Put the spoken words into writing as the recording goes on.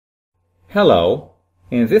Hello,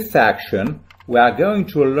 in this section we are going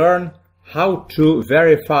to learn how to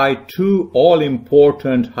verify two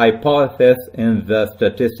all-important hypotheses in the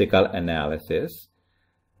statistical analysis: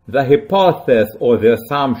 the hypothesis or the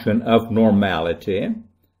assumption of normality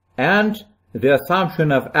and the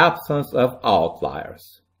assumption of absence of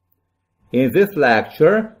outliers. In this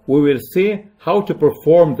lecture we will see how to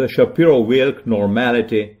perform the Shapiro-Wilk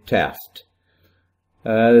normality test.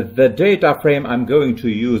 The data frame I'm going to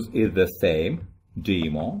use is the same,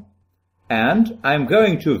 demo, and I'm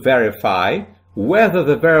going to verify whether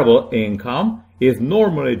the variable income is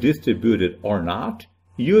normally distributed or not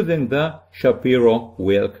using the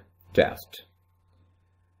Shapiro-Wilk test.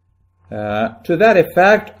 To that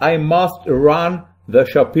effect, I must run the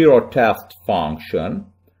Shapiro test function.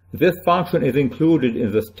 This function is included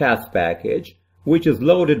in the stats package, which is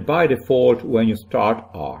loaded by default when you start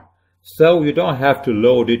R. So you don't have to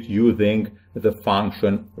load it using the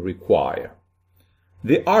function require.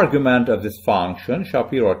 The argument of this function,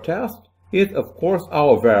 Shapiro test, is of course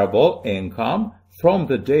our variable income from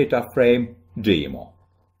the data frame demo.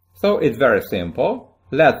 So it's very simple.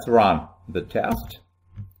 Let's run the test.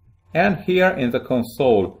 And here in the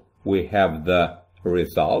console we have the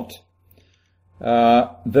result.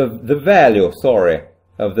 The value,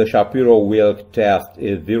 of the Shapiro-Wilk test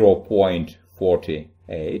is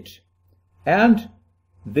 0.48. And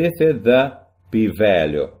this is the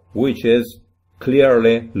p-value, which is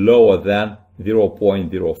clearly lower than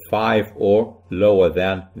 0.05 or lower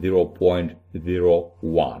than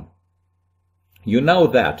 0.01. You know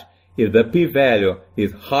that if the p-value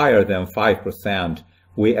is higher than 5%,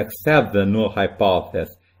 we accept the null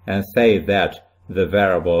hypothesis and say that the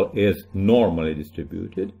variable is normally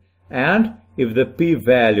distributed. And if the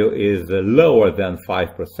p-value is lower than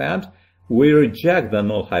 5%, we reject the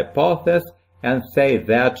null hypothesis and say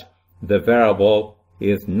that the variable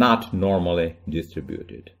is not normally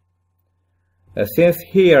distributed. Since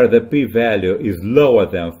here the p-value is lower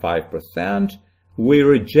than 5%, we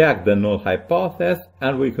reject the null hypothesis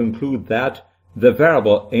and we conclude that the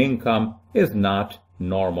variable income is not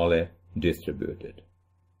normally distributed.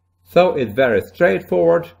 So it's very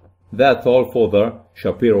straightforward. That's all for the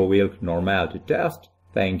Shapiro-Wilk normality test.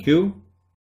 Thank you.